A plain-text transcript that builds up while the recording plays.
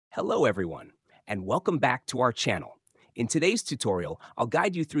Hello everyone, and welcome back to our channel. In today's tutorial, I'll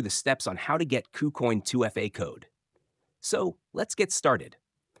guide you through the steps on how to get KUCOIN 2FA code. So let's get started.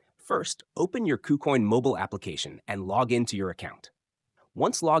 First, open your KUCOIN mobile application and log into your account.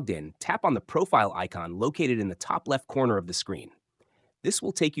 Once logged in, tap on the profile icon located in the top left corner of the screen. This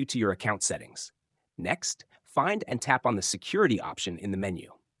will take you to your account settings. Next, find and tap on the security option in the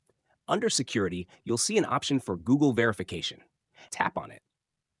menu. Under security, you'll see an option for Google verification. Tap on it.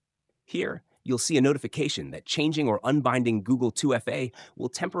 Here, you'll see a notification that changing or unbinding Google 2FA will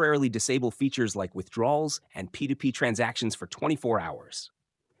temporarily disable features like withdrawals and P2P transactions for 24 hours.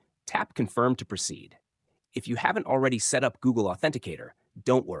 Tap Confirm to proceed. If you haven't already set up Google Authenticator,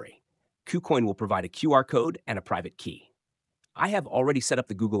 don't worry. KUCOIN will provide a QR code and a private key. I have already set up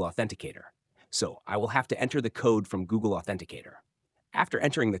the Google Authenticator, so I will have to enter the code from Google Authenticator. After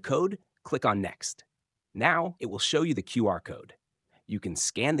entering the code, click on Next. Now it will show you the QR code. You can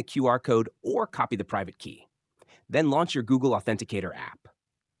scan the QR code or copy the private key. Then launch your Google Authenticator app.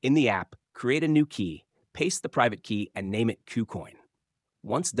 In the app, create a new key, paste the private key, and name it KUCOIN.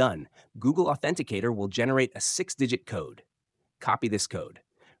 Once done, Google Authenticator will generate a 6-digit code. Copy this code.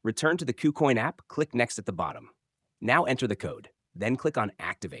 Return to the KUCOIN app, click Next at the bottom. Now enter the code, then click on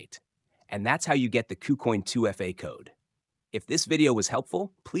Activate. And that's how you get the KUCOIN 2FA code. If this video was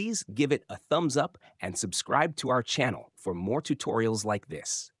helpful, please give it a thumbs up and subscribe to our channel for more tutorials like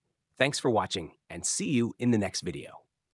this. Thanks for watching, and see you in the next video.